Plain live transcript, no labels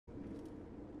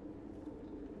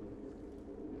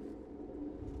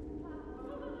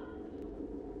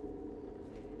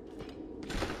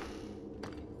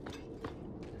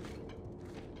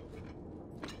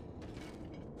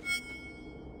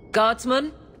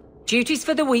Guardsmen, duties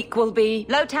for the week will be...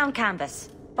 Lowtown canvas.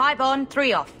 5 on,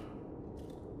 3 off.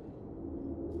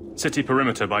 City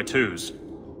perimeter by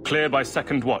 2s. Clear by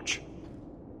 2nd watch.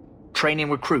 Training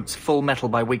recruits full metal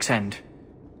by week's end.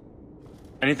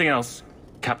 Anything else,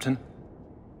 Captain?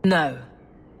 No.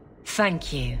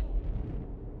 Thank you.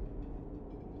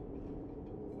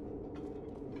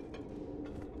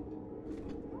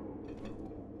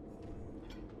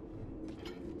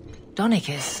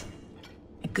 Donicus.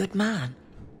 A good man.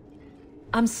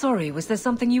 I'm sorry, was there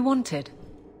something you wanted?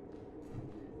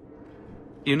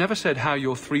 You never said how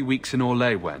your 3 weeks in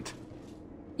Orlais went.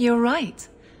 You're right.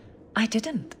 I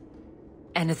didn't.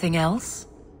 Anything else?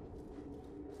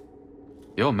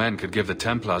 Your men could give the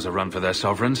Templars a run for their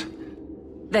sovereigns.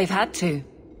 They've had to.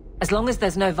 As long as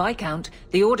there's no Viscount,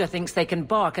 the Order thinks they can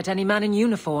bark at any man in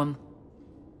uniform.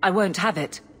 I won't have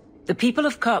it. The people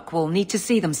of Kirkwall need to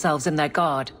see themselves in their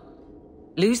guard.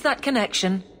 Lose that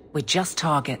connection, we're just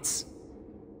targets.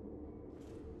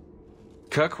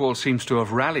 Kirkwall seems to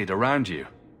have rallied around you.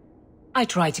 I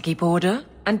try to keep order,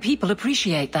 and people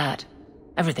appreciate that.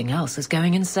 Everything else is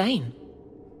going insane.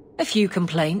 A few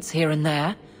complaints here and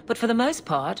there, but for the most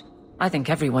part, I think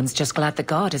everyone's just glad the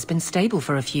Guard has been stable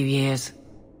for a few years.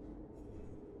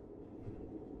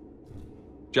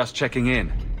 Just checking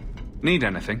in. Need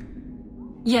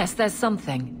anything? Yes, there's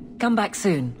something. Come back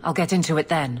soon. I'll get into it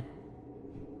then.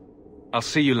 I'll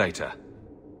see you later.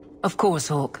 Of course,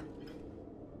 Hawk.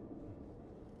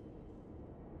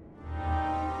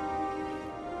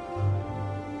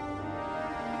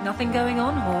 Nothing going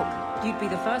on, Hawk. You'd be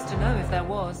the first to know if there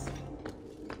was.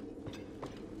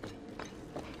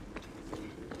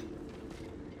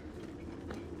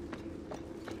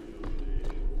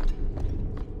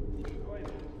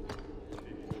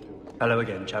 Hello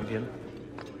again, champion.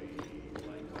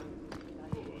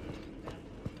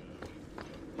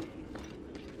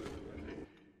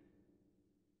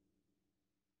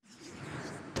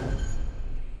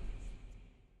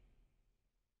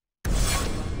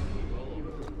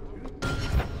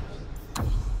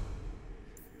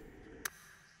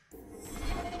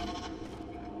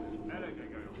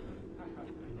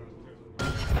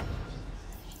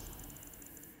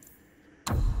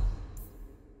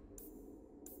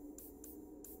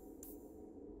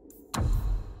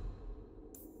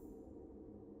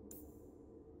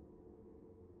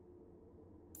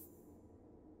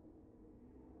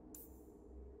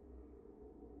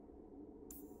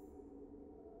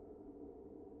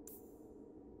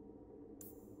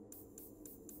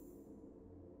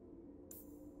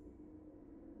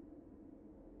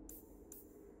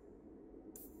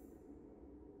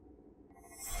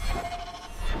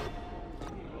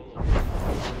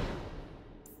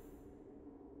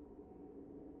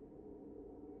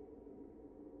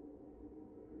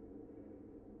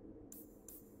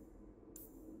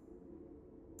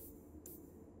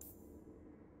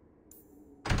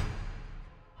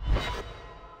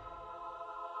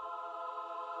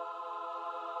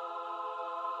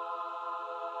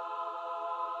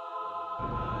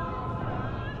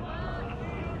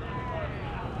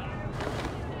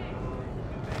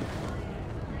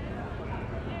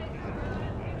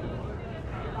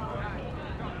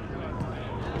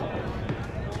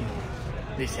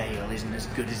 This ale isn't as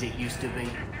good as it used to be.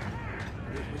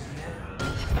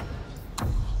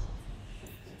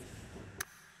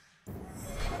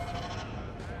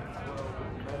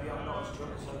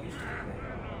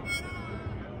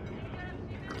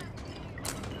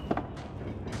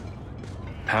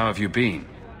 How have you been?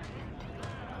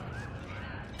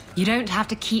 You don't have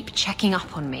to keep checking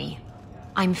up on me.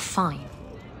 I'm fine.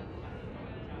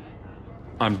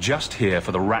 I'm just here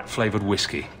for the rat-flavored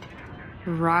whiskey.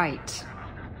 Right.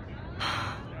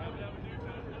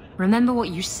 Remember what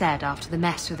you said after the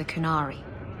mess with the Qunari.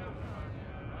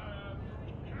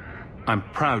 I'm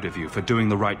proud of you for doing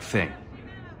the right thing.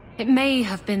 It may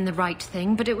have been the right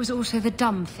thing, but it was also the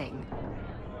dumb thing.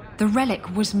 The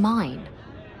relic was mine.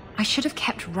 I should have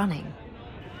kept running.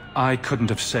 I couldn't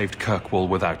have saved Kirkwall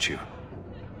without you.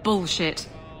 Bullshit.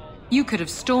 You could have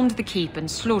stormed the keep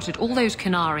and slaughtered all those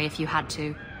Qunari if you had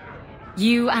to.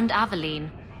 You and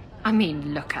Aveline. I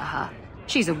mean, look at her.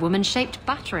 She's a woman-shaped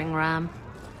battering ram.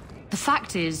 The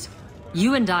fact is,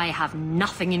 you and I have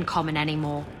nothing in common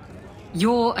anymore.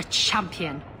 You're a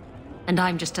champion, and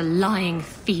I'm just a lying,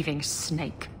 thieving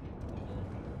snake.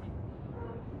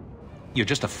 You're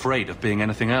just afraid of being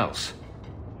anything else.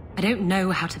 I don't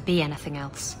know how to be anything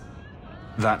else.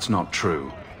 That's not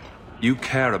true. You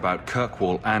care about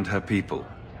Kirkwall and her people,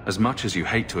 as much as you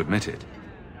hate to admit it.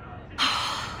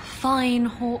 Fine,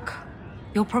 Hawk.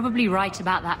 You're probably right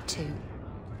about that too.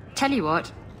 Tell you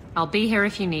what, I'll be here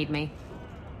if you need me.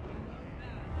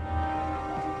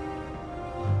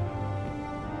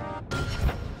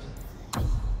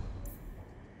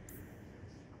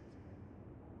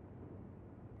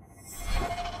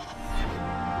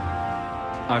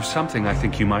 I've something I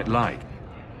think you might like.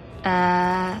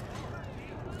 I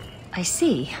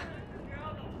see.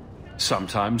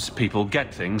 Sometimes people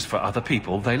get things for other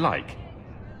people they like.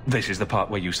 This is the part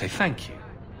where you say thank you.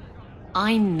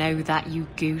 I know that, you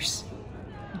goose.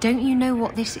 Don't you know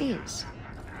what this is?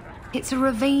 It's a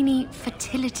Ravani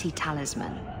fertility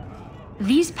talisman.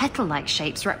 These petal-like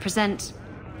shapes represent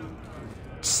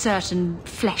certain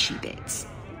fleshy bits.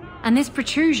 And this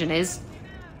protrusion is...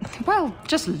 well,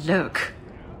 just look.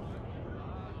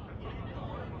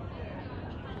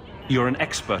 You're an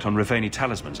expert on Ravani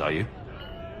talismans, are you?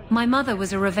 My mother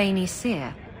was a Ravani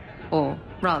seer. Or,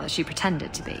 rather, she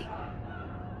pretended to be.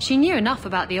 She knew enough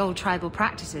about the old tribal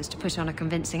practices to put on a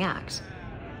convincing act.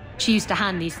 She used to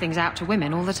hand these things out to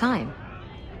women all the time.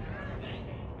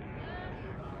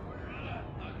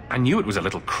 I knew it was a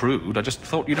little crude, I just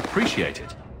thought you'd appreciate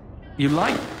it. You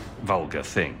like vulgar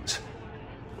things.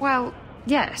 Well,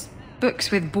 yes.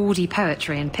 Books with bawdy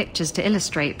poetry and pictures to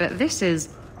illustrate, but this is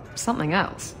something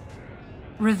else.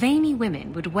 Ravani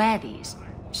women would wear these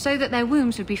so that their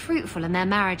wombs would be fruitful and their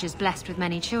marriages blessed with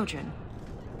many children.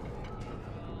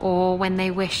 Or when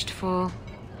they wished for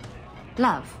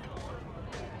love.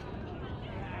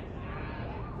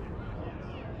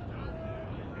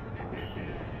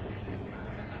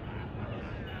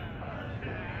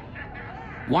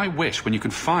 Why wish when you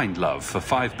can find love for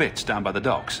 5 bits down by the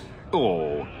docks?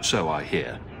 Or so I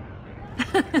hear.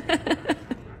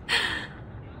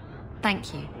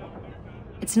 Thank you.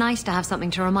 It's nice to have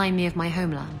something to remind me of my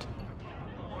homeland.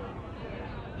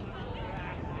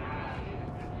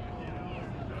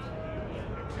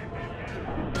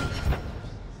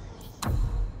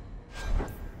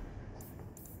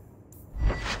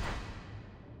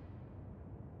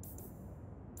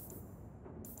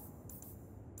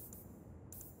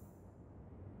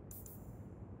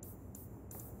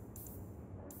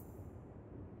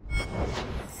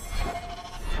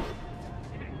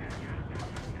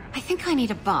 I think I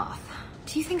need a bath.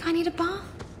 Do you think I need a bath?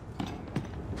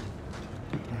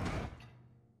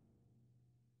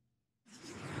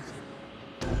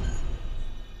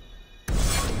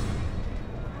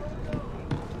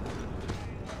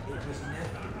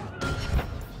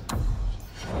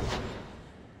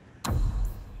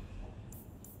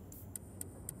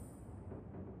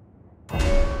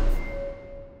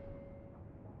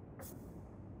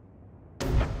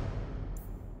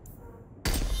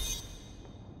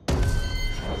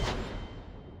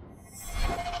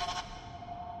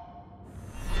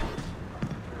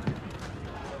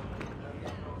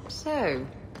 So,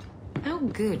 how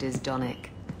good is Donnic?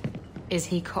 Is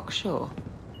he cocksure?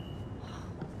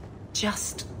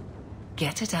 Just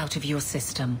get it out of your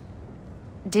system.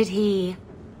 Did he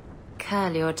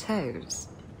curl your toes?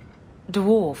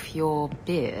 Dwarf your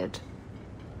beard?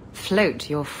 Float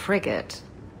your frigate?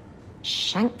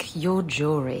 Shank your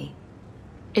jewelry?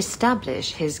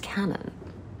 Establish his cannon?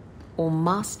 Or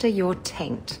master your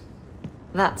taint?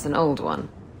 That's an old one.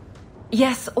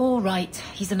 Yes, all right.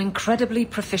 He's an incredibly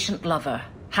proficient lover.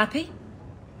 Happy?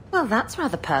 Well, that's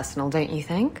rather personal, don't you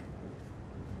think?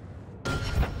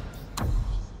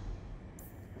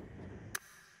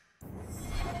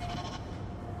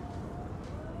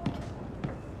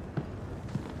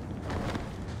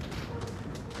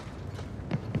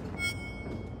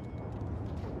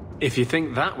 If you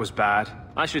think that was bad,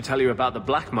 I should tell you about the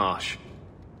Black Marsh.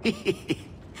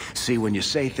 See, when you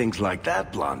say things like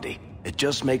that, Blondie, it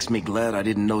just makes me glad I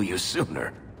didn't know you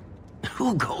sooner.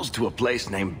 Who goes to a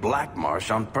place named Black Marsh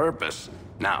on purpose?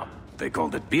 Now, they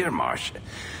called it Beer Marsh.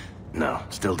 No,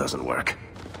 still doesn't work.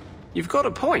 You've got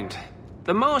a point.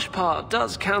 The marsh part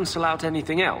does cancel out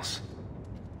anything else.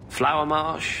 Flower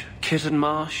Marsh, Kitten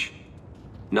Marsh.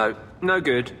 No, no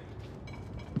good.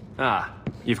 Ah,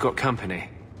 you've got company.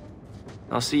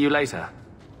 I'll see you later.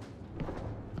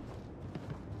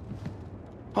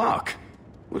 Hawk,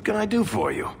 what can I do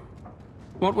for you?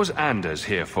 What was Anders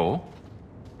here for?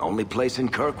 Only place in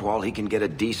Kirkwall he can get a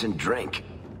decent drink.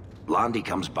 Blondie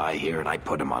comes by here and I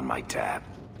put him on my tab.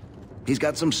 He's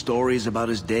got some stories about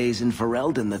his days in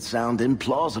Ferelden that sound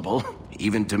implausible,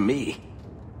 even to me.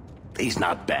 He's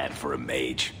not bad for a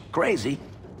mage. Crazy,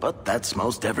 but that's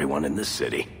most everyone in this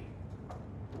city.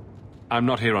 I'm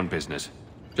not here on business.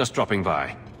 Just dropping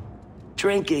by.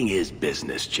 Drinking is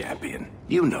business, champion.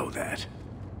 You know that.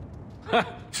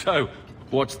 So,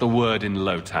 what's the word in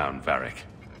Lowtown, Varric?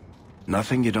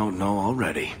 Nothing you don't know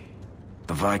already.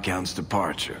 The Viscount's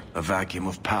departure, a vacuum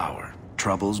of power,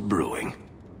 troubles brewing.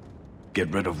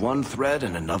 Get rid of one thread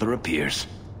and another appears.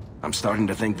 I'm starting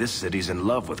to think this city's in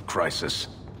love with Crisis.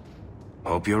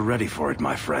 Hope you're ready for it,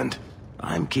 my friend.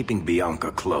 I'm keeping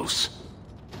Bianca close.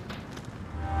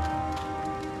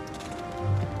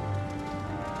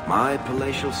 My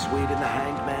palatial suite in the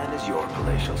Hanged Man is your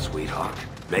palatial suite, Hawk.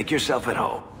 Make yourself at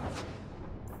home.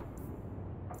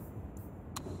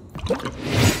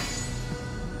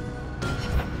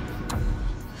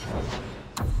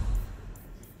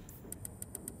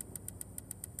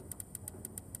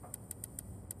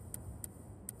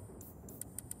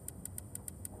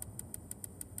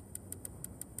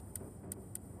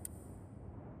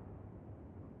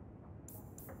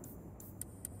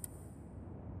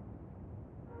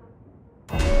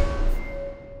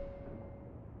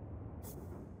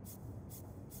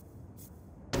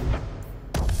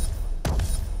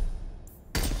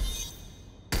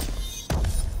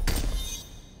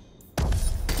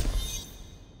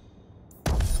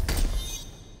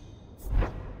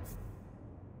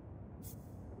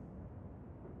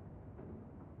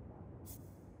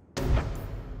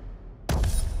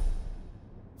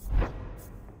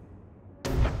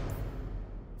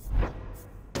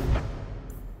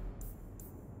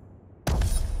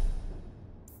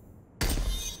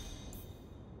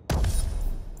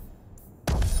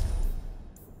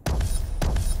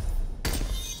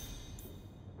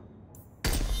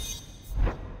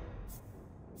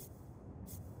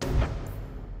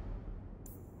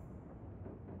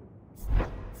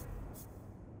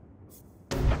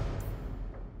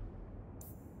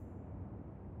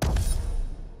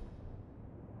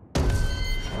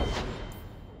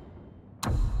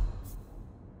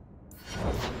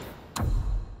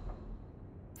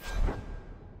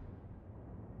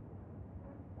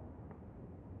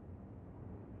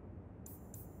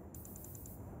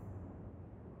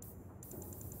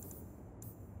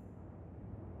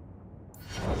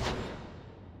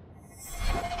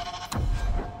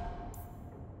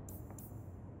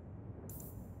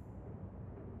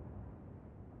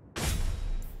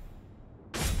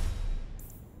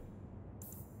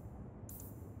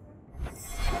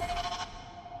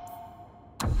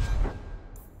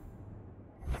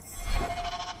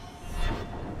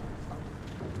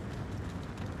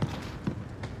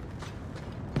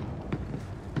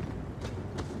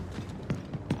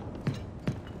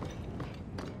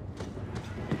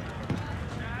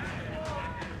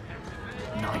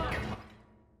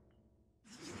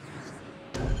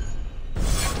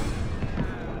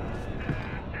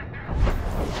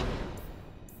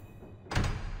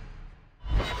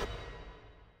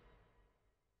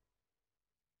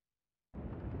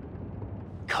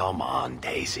 Come on,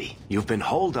 Daisy. You've been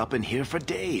holed up in here for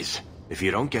days. If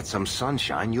you don't get some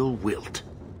sunshine, you'll wilt.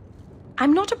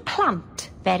 I'm not a plant,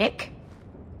 Varric.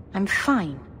 I'm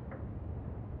fine.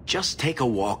 Just take a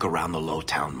walk around the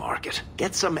Lowtown Market.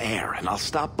 Get some air, and I'll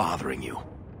stop bothering you.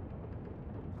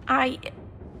 I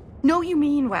know you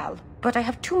mean well, but I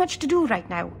have too much to do right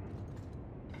now.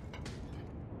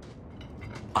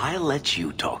 I'll let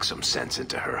you talk some sense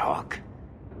into her, Hawk.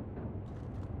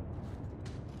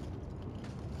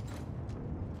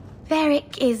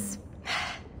 Varric is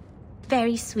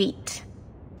very sweet.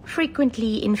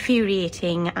 Frequently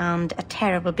infuriating and a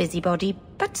terrible busybody,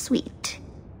 but sweet.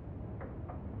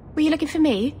 Were you looking for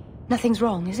me? Nothing's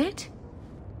wrong, is it?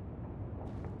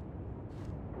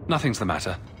 Nothing's the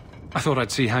matter. I thought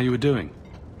I'd see how you were doing.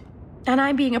 And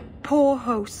I'm being a poor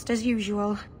host, as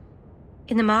usual.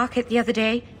 In the market the other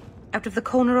day, out of the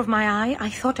corner of my eye, I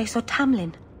thought I saw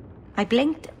Tamlin. I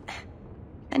blinked,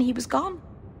 and he was gone.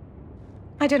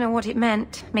 I don't know what it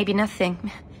meant. Maybe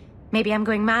nothing. Maybe I'm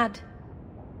going mad.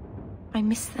 I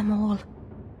miss them all.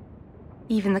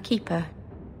 Even the Keeper.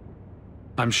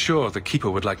 I'm sure the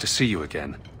Keeper would like to see you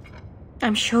again.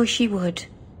 I'm sure she would.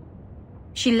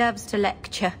 She loves to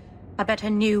lecture. I bet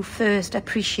her new first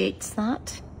appreciates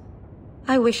that.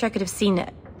 I wish I could have seen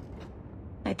it.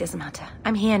 It doesn't matter.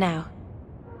 I'm here now.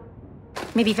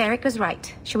 Maybe Varric was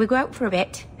right. Shall we go out for a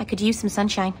bit? I could use some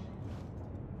sunshine.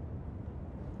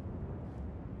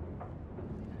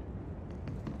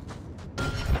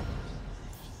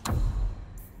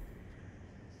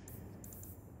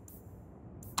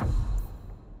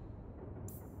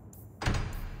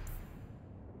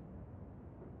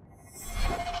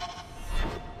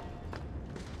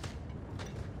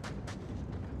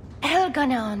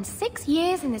 Gone on 6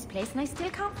 years in this place, and I still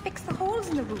can't fix the holes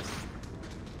in the roof.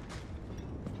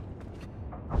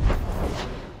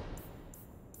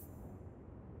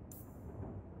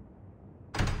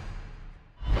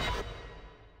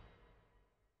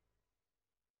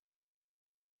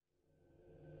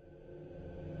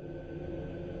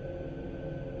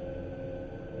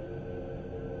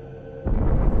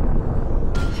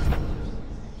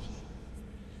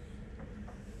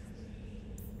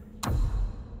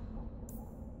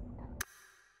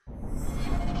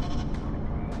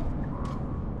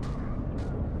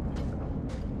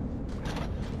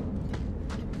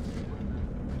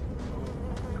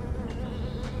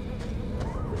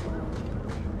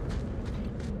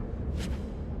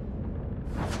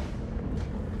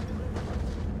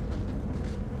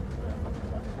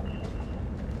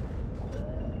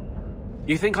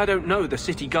 You think I don't know the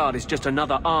City Guard is just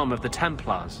another arm of the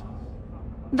Templars?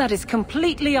 That is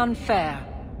completely unfair.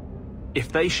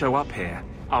 If they show up here,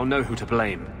 I'll know who to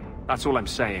blame. That's all I'm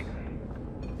saying.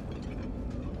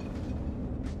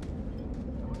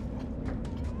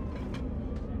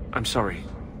 I'm sorry.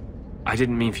 I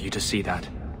didn't mean for you to see that.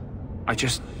 I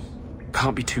just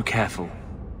can't be too careful,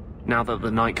 now that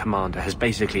the Knight Commander has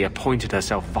basically appointed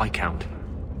herself Viscount.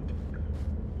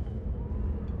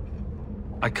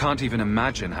 I can't even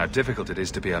imagine how difficult it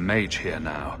is to be a mage here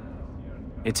now.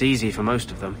 It's easy for most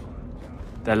of them.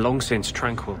 They're long since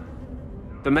tranquil.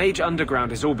 The Mage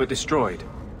Underground is all but destroyed,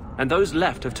 and those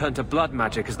left have turned to blood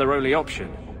magic as their only option,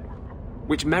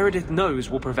 which Meredith knows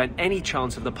will prevent any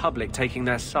chance of the public taking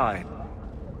their side.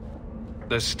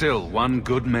 There's still one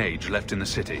good mage left in the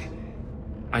city.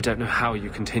 I don't know how you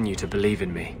continue to believe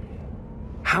in me.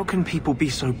 How can people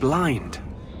be so blind?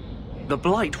 The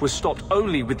Blight was stopped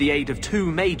only with the aid of 2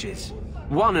 mages,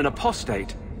 one an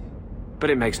apostate. But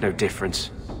it makes no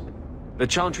difference. The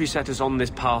Chantry set us on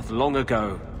this path long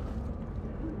ago.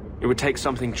 It would take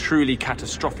something truly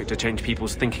catastrophic to change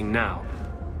people's thinking now.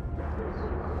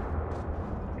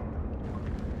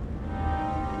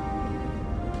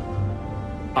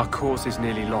 Our cause is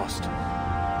nearly lost.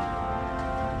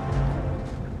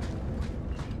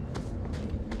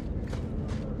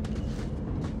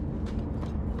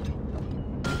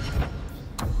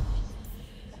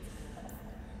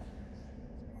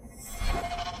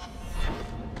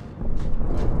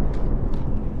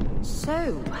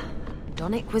 So,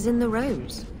 Donnic was in the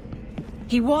Rose.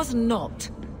 He was not.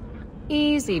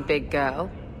 Easy, big girl.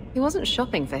 He wasn't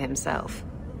shopping for himself.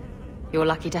 You're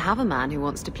lucky to have a man who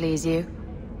wants to please you.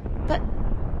 But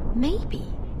maybe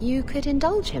you could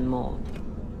indulge him more.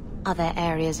 Are there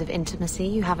areas of intimacy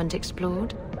you haven't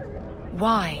explored?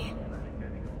 Why?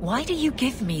 Why do you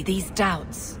give me these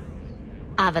doubts?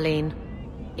 Aveline,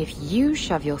 if you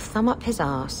shove your thumb up his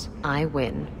arse, I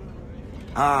win.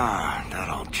 Ah, that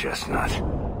old chestnut.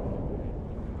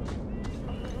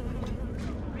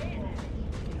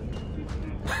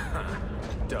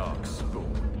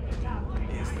 Darkspawn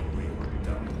is the real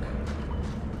dark.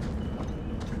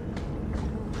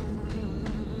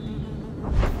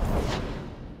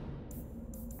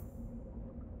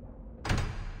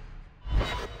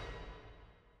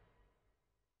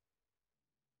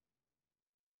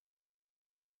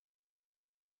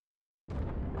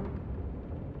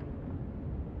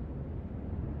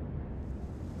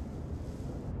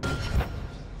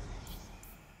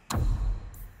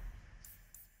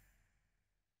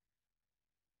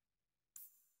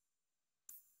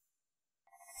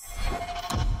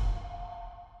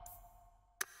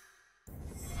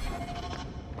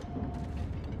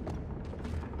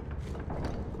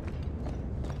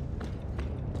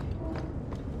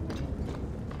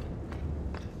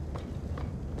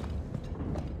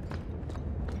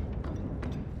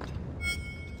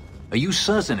 Are you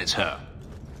certain it's her?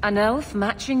 An elf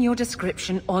matching your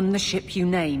description on the ship you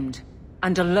named.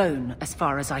 And alone, as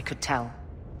far as I could tell.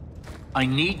 I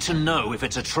need to know if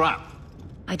it's a trap.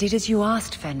 I did as you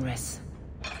asked, Fenris.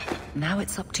 Now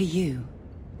it's up to you.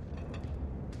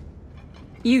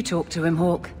 You talk to him,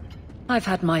 Hawke. I've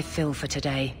had my fill for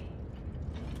today.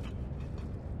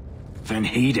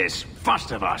 Venhedis,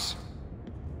 first of us.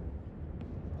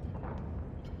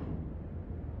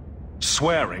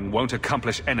 Swearing won't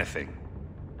accomplish anything.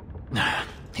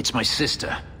 It's my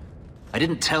sister. I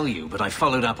didn't tell you, but I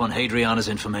followed up on Hadriana's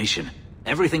information.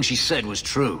 Everything she said was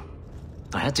true.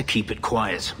 I had to keep it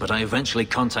quiet, but I eventually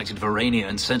contacted Verania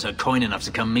and sent her coin enough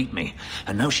to come meet me.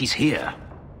 And now she's here.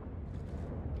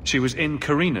 She was in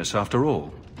Carinus after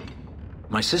all.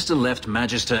 My sister left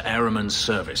Magister Ahriman's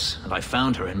service, and I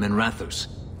found her in Minrathous.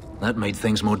 That made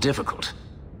things more difficult.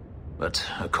 But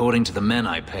according to the men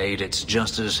I paid, it's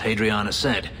just as Hadriana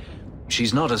said.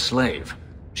 She's not a slave.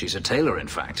 She's a tailor, in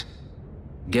fact.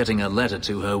 Getting a letter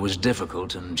to her was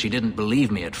difficult, and she didn't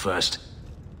believe me at first.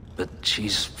 But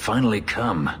she's finally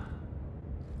come.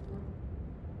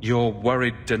 You're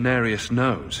worried Daenerys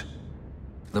knows?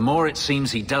 The more it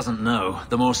seems he doesn't know,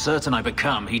 the more certain I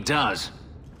become he does.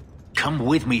 Come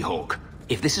with me, Hawke.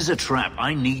 If this is a trap,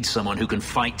 I need someone who can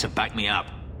fight to back me up.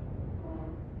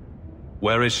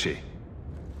 Where is she?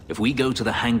 If we go to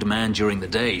the Hanged Man during the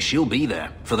day, she'll be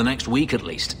there, for the next week at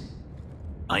least.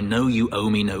 I know you owe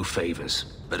me no favors,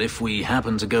 but if we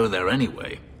happen to go there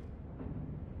anyway...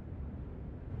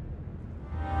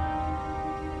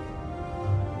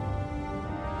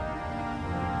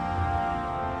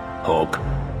 Hawke.